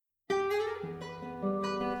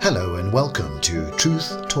Hello and welcome to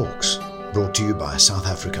Truth Talks, brought to you by South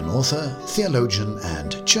African author, theologian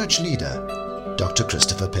and church leader, Dr.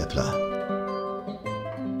 Christopher Peppler.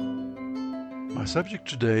 My subject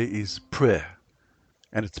today is prayer,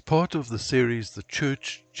 and it's part of the series The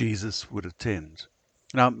Church Jesus Would Attend.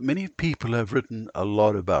 Now, many people have written a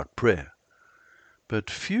lot about prayer, but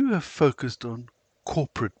few have focused on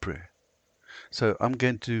corporate prayer. So I'm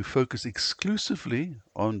going to focus exclusively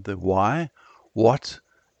on the why, what,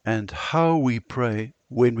 and how we pray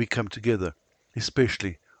when we come together,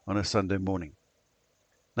 especially on a Sunday morning.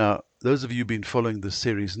 Now, those of you who've been following this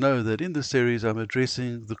series know that in this series I'm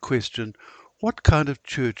addressing the question, what kind of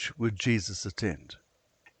church would Jesus attend?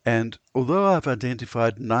 And although I've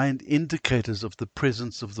identified 9 indicators of the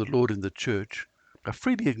presence of the Lord in the church, I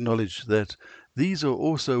freely acknowledge that these are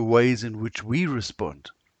also ways in which we respond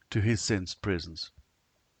to His sensed presence.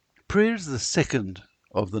 Prayer is the second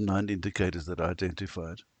of the 9 indicators that I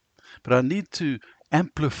identified, but I need to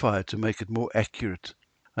amplify it to make it more accurate.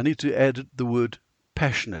 I need to add the word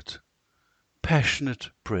passionate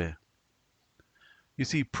prayer. You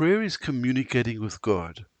see, prayer is communicating with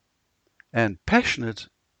God, and passionate,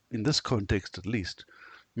 in this context at least,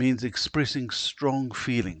 means expressing strong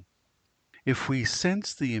feeling. If we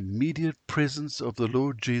sense the immediate presence of the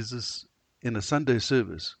Lord Jesus in a Sunday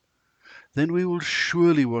service, then we will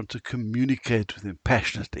surely want to communicate with Him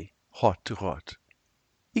passionately, heart to heart.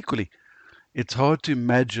 Equally, it's hard to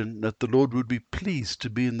imagine that the Lord would be pleased to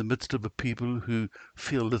be in the midst of a people who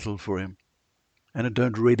feel little for Him and who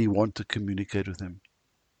don't really want to communicate with Him.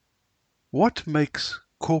 What makes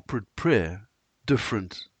corporate prayer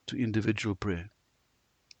different to individual prayer?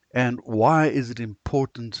 And why is it an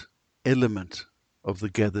important element of the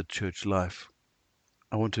gathered church life?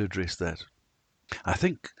 I want to address that. I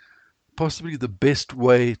think possibly the best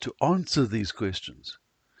way to answer these questions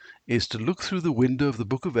is to look through the window of the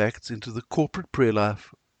book of Acts into the corporate prayer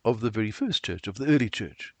life of the very first church, of the early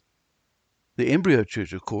church. The embryo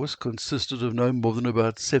church, of course, consisted of no more than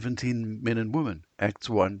about 17 men and women, Acts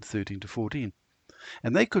 1:13-14.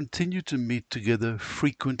 And they continued to meet together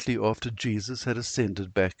frequently after Jesus had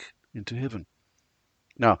ascended back into heaven.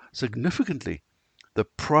 Now, significantly, the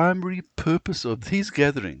primary purpose of these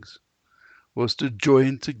gatherings was to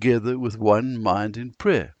join together with one mind in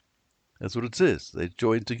prayer. That's what it says. They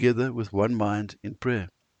joined together with one mind in prayer.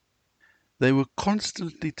 They were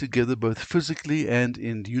constantly together both physically and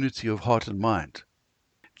in unity of heart and mind.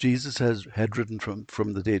 Jesus had risen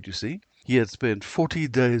from the dead, you see. He had spent 40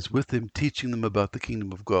 days with them teaching them about the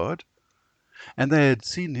kingdom of God, and they had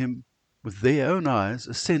seen Him with their own eyes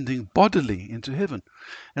ascending bodily into heaven.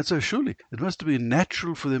 And so surely it must have been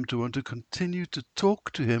natural for them to want to continue to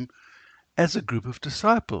talk to Him as a group of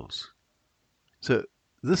disciples. So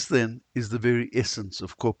this then is the very essence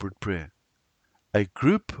of corporate prayer. A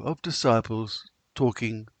group of disciples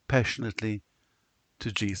talking passionately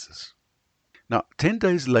to Jesus. Now, 10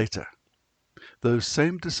 days later, those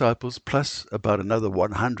same disciples, plus about another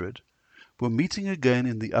 100, were meeting again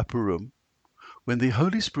in the upper room when the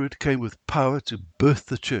Holy Spirit came with power to birth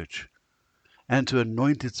the church and to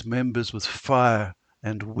anoint its members with fire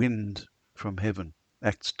and wind from heaven.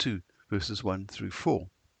 Acts 2, verses 1-4.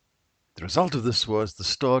 The result of this was the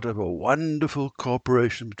start of a wonderful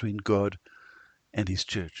cooperation between God and His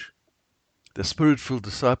church. The Spirit-filled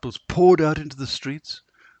disciples poured out into the streets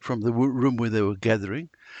from the room where they were gathering,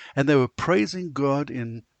 and they were praising God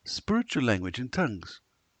in spiritual language, in tongues.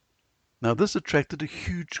 Now this attracted a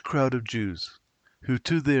huge crowd of Jews, who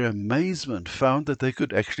to their amazement found that they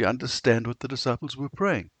could actually understand what the disciples were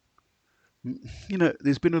praying. You know,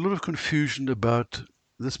 there's been a lot of confusion about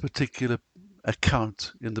this particular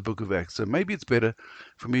account in the book of Acts, so maybe it's better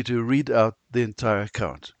for me to read out the entire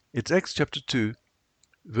account. It's Acts chapter 2,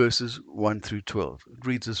 verses 1-12. It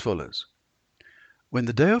reads as follows. When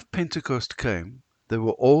the day of Pentecost came, they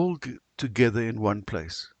were all together in one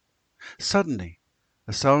place. Suddenly,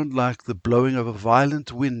 a sound like the blowing of a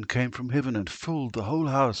violent wind came from heaven and filled the whole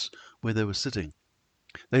house where they were sitting.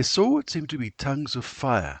 They saw what seemed to be tongues of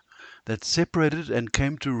fire that separated and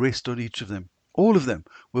came to rest on each of them. All of them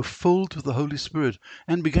were filled with the Holy Spirit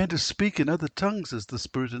and began to speak in other tongues as the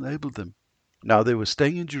Spirit enabled them. Now they were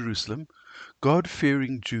staying in Jerusalem,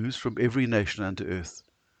 God-fearing Jews from every nation under earth.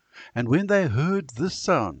 And when they heard this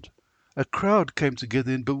sound, a crowd came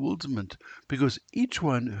together in bewilderment, because each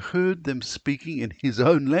one heard them speaking in his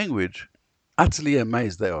own language. Utterly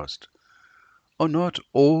amazed, they asked, "Are not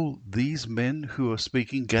all these men who are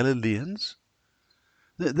speaking Galileans?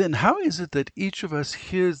 Then how is it that each of us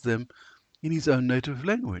hears them in his own native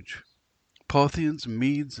language?" Parthians,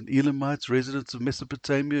 Medes, and Elamites, residents of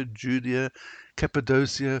Mesopotamia, Judea,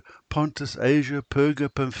 Cappadocia, Pontus, Asia,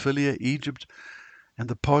 Perga, Pamphylia, Egypt, and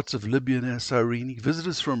the parts of Libya and Cyrene,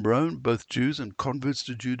 visitors from Rome, both Jews and converts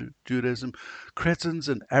to Judaism, Cretans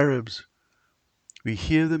and Arabs. We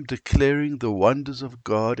hear them declaring the wonders of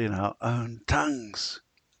God in our own tongues.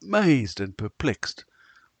 Amazed and perplexed,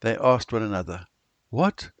 they asked one another,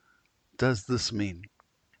 "What does this mean?"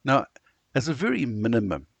 Now, as a very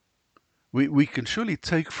minimum, we can surely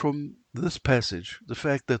take from this passage the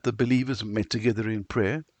fact that the believers met together in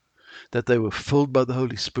prayer, that they were filled by the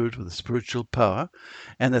Holy Spirit with a spiritual power,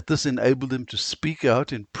 and that this enabled them to speak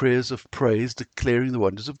out in prayers of praise, declaring the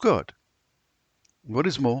wonders of God. What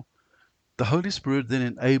is more, the Holy Spirit then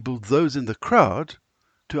enabled those in the crowd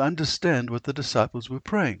to understand what the disciples were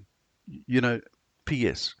praying.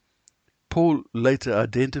 P.S. Paul later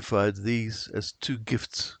identified these as two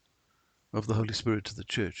gifts of the Holy Spirit to the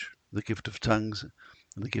church, the gift of tongues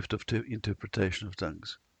and the gift of interpretation of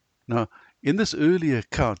tongues. Now, in this earlier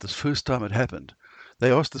account, this first time it happened, they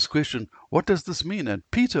asked this question, what does this mean? And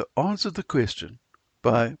Peter answered the question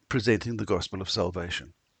by presenting the gospel of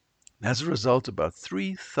salvation. As a result, about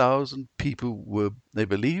 3,000 people they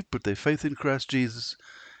believed, put their faith in Christ Jesus,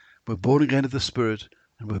 were born again of the Spirit,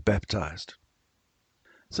 and were baptized.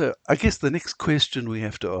 So I guess the next question we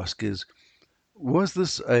have to ask is, was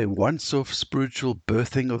this a once-off spiritual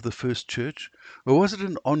birthing of the first church, or was it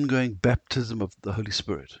an ongoing baptism of the Holy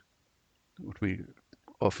Spirit, what we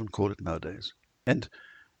often call it nowadays? And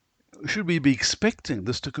should we be expecting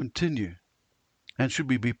this to continue? And should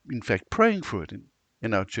we be, in fact, praying for it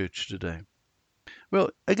in our church today? Well,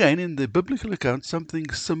 again, in the biblical account,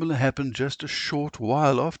 something similar happened just a short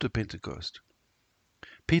while after Pentecost.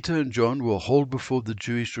 Peter and John were hauled before the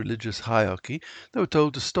Jewish religious hierarchy. They were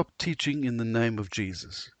told to stop teaching in the name of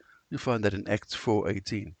Jesus. You'll find that in Acts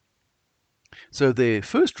 4:18. So their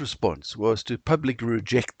first response was to publicly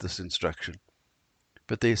reject this instruction.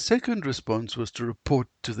 But their second response was to report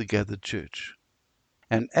to the gathered church.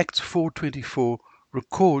 And Acts 4:24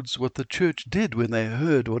 records what the church did when they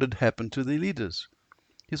heard what had happened to their leaders.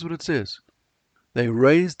 Here's what it says. They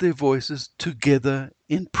raised their voices together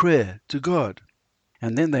in prayer to God.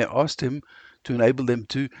 And then they asked him to enable them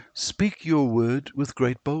to speak your word with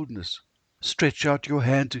great boldness. Stretch out your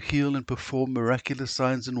hand to heal and perform miraculous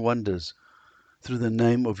signs and wonders through the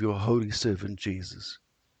name of your holy servant Jesus.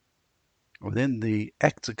 Well, then the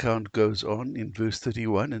Acts account goes on in verse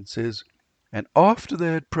 31 and says, and after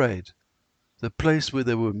they had prayed, the place where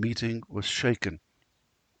they were meeting was shaken,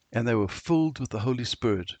 and they were filled with the Holy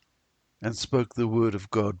Spirit and spoke the word of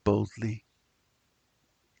God boldly.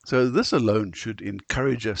 So this alone should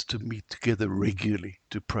encourage us to meet together regularly,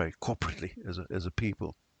 to pray corporately as a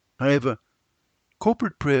people. However,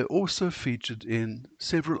 corporate prayer also featured in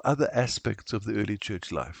several other aspects of the early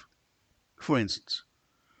church life. For instance,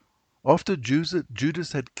 after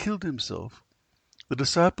Judas had killed himself, the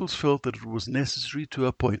disciples felt that it was necessary to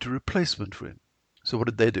appoint a replacement for him. So what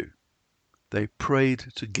did they do? They prayed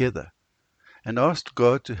together and asked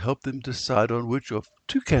God to help them decide on which of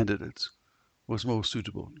two candidates was more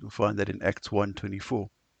suitable. You'll find that in Acts 1:24.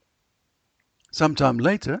 Sometime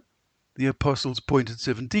later, the apostles appointed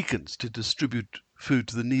 7 deacons to distribute food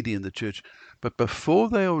to the needy in the church. But before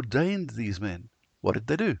they ordained these men, what did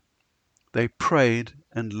they do? They prayed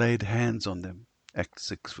and laid hands on them. Acts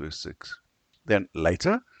 6 verse 6. Then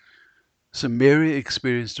later, Samaria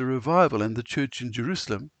experienced a revival, and the church in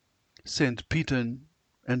Jerusalem sent Peter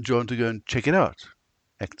and John to go and check it out.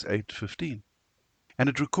 Acts 8:15. And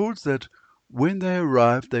it records that when they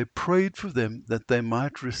arrived, they prayed for them that they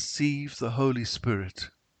might receive the Holy Spirit.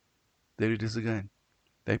 There it is again.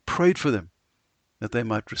 They prayed for them that they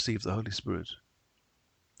might receive the Holy Spirit.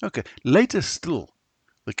 Okay, later still,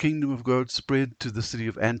 the kingdom of God spread to the city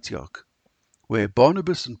of Antioch, where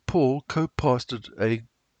Barnabas and Paul co-pastored a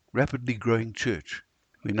rapidly growing church.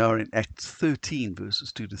 We now are in Acts 13,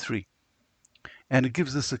 verses 2 to 3. And it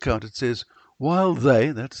gives this account. It says, while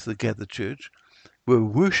they, that's the gathered church, were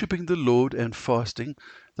worshipping the Lord and fasting,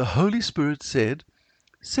 the Holy Spirit said,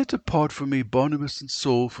 set apart for me Barnabas and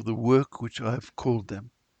Saul for the work which I have called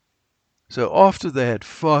them. So after they had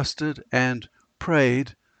fasted and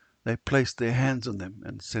prayed, they placed their hands on them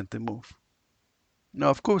and sent them off.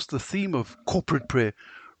 Now, of course, the theme of corporate prayer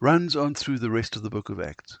runs on through the rest of the book of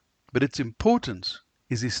Acts, but its importance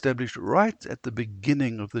is established right at the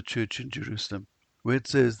beginning of the church in Jerusalem, where it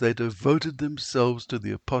says they devoted themselves to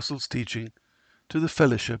the apostles' teaching, to the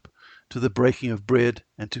fellowship, to the breaking of bread,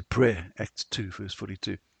 and to prayer. Acts 2, verse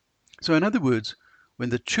 42. So in other words, when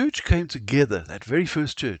the church came together, that very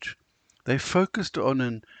first church, they focused on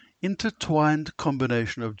an intertwined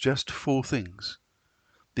combination of just four things: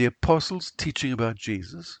 the apostles teaching about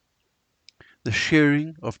Jesus, the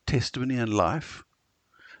sharing of testimony and life,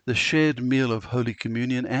 the shared meal of Holy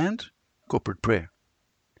Communion, and corporate prayer.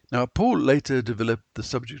 Now, Paul later developed the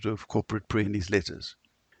subject of corporate prayer in his letters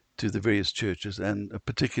to the various churches, and a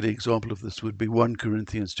particular example of this would be 1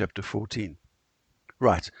 Corinthians chapter 14.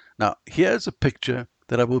 Right, now here's a picture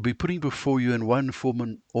that I will be putting before you in one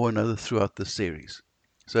form or another throughout this series.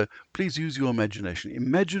 So please use your imagination.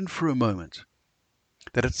 Imagine for a moment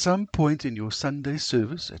that at some point in your Sunday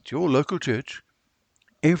service at your local church,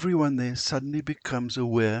 everyone there suddenly becomes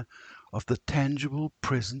aware of the tangible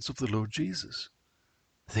presence of the Lord Jesus.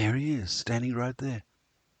 There he is, standing right there.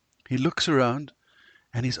 He looks around,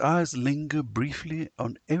 and his eyes linger briefly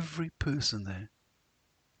on every person there.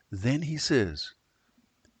 Then he says,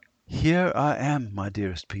 "Here I am, my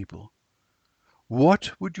dearest people.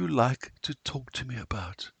 What would you like to talk to me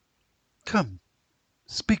about? Come,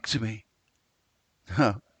 speak to me."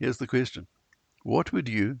 Now, here's the question. What would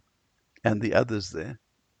you and the others there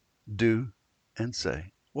do and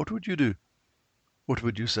say? What would you do? What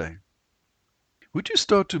would you say? Would you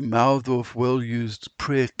start to mouth off well-used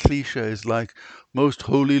prayer cliches like, "Most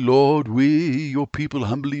Holy Lord, we, your people,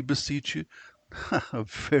 humbly beseech you"? I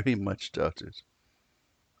very much doubt it.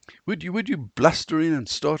 Would you bluster in and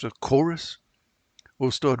start a chorus?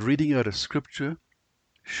 Or start reading out a scripture?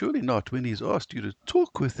 Surely not when he's asked you to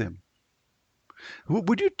talk with him.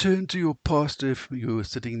 Would you turn to your pastor if you were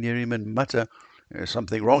sitting near him and mutter, "There's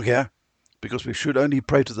something wrong here, because we should only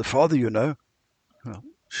pray to the Father, you know"? Well,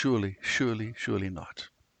 surely not.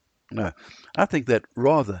 No, I think that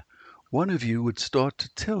rather one of you would start to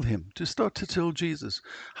tell Jesus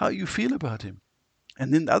how you feel about him.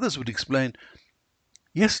 And then others would explain,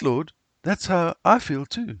 "Yes, Lord, that's how I feel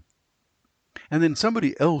too." And then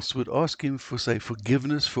somebody else would ask him for, say,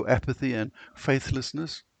 forgiveness for apathy and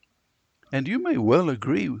faithlessness. And you may well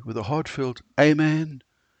agree with a heartfelt "Amen"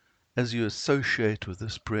 as you associate with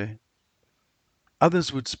this prayer.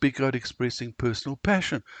 Others would speak out expressing personal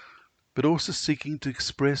passion, but also seeking to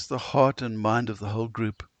express the heart and mind of the whole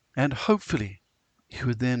group. And hopefully you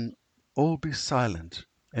would then all be silent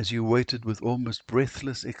as you waited with almost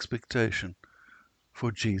breathless expectation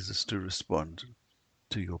for Jesus to respond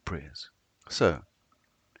to your prayers. So,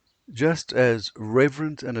 just as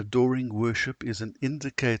reverent and adoring worship is an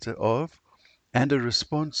indicator of and a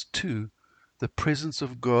response to the presence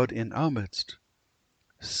of God in our midst,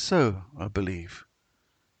 so, I believe,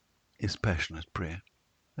 is passionate prayer.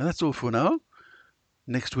 And that's all for now.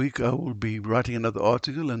 Next week I will be writing another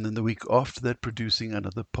article, and then the week after that producing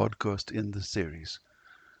another podcast in the series.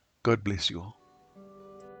 God bless you all.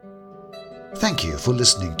 Thank you for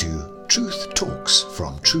listening to Truth Talks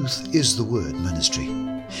from Truth is the Word Ministry.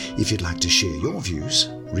 If you'd like to share your views,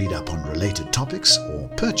 read up on related topics, or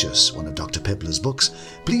purchase one of Dr. Pepler's books,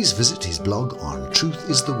 please visit his blog on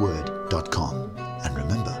truthistheword.com. And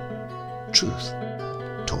remember, Truth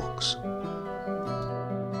Talks.